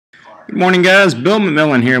Good morning, guys. Bill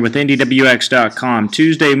McMillan here with NDWX.com.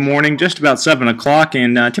 Tuesday morning, just about 7 o'clock,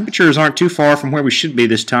 and temperatures aren't too far from where we should be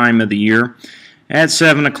this time of the year. At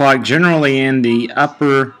 7 o'clock, generally in the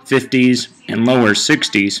upper 50s and lower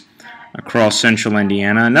 60s across central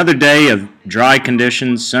Indiana. Another day of dry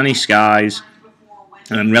conditions, sunny skies,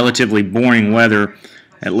 and relatively boring weather,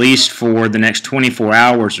 at least for the next 24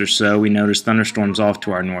 hours or so. We notice thunderstorms off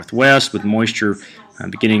to our northwest with moisture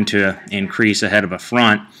beginning to increase ahead of a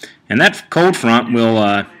front. And that cold front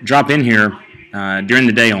will drop in here during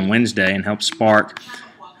the day on Wednesday and help spark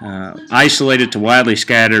isolated to widely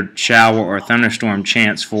scattered shower or thunderstorm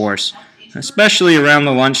chance for us, especially around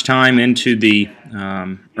the lunchtime into the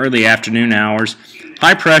early afternoon hours.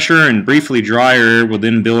 High pressure and briefly dry air will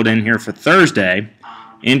then build in here for Thursday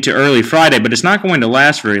into early Friday, but it's not going to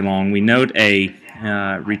last very long. We note a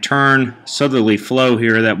return southerly flow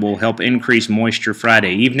here that will help increase moisture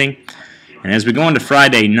Friday evening. And as we go into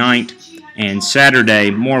Friday night and Saturday,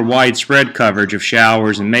 more widespread coverage of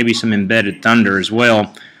showers and maybe some embedded thunder as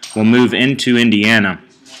well will move into Indiana.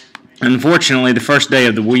 Unfortunately, the first day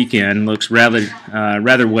of the weekend looks rather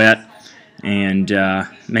wet and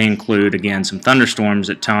may include, again, some thunderstorms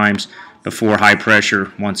at times before high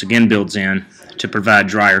pressure once again builds in to provide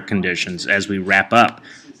drier conditions as we wrap up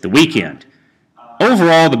the weekend.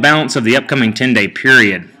 Overall, the balance of the upcoming 10-day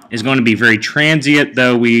period is going to be very transient,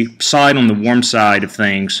 though we side on the warm side of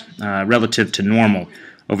things relative to normal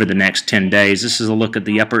over the next 10 days. This is a look at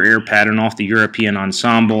the upper air pattern off the European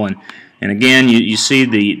ensemble, and again, you see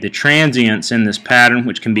the transients in this pattern,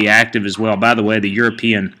 which can be active as well. By the way, the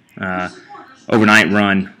European overnight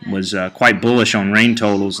run was quite bullish on rain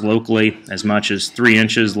totals locally, as much as 3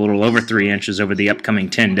 inches, a little over 3 inches over the upcoming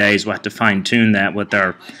 10 days. We'll have to fine-tune that with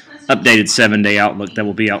our updated 7-day outlook that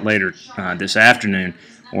will be out later this afternoon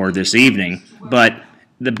or this evening. But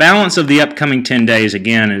the balance of the upcoming 10 days,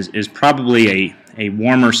 again, is probably a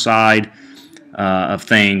warmer side of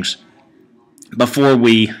things before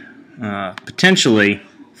we potentially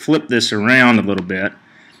flip this around a little bit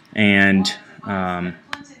and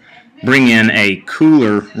bring in a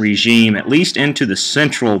cooler regime, at least into the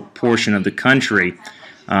central portion of the country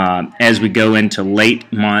as we go into late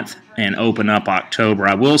month and open up October.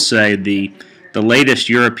 I will say the latest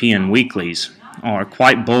European weeklies are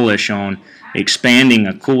quite bullish on expanding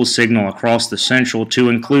a cool signal across the central to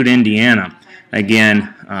include Indiana,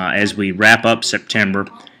 again, as we wrap up September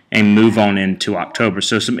and move on into October.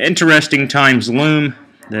 So some interesting times loom.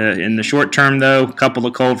 In the short term, though, a couple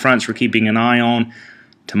of cold fronts we're keeping an eye on.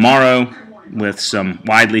 Tomorrow, with some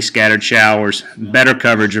widely scattered showers, better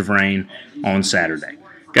coverage of rain on Saturday.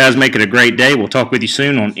 Guys, make it a great day. We'll talk with you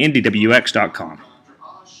soon on NDWX.com.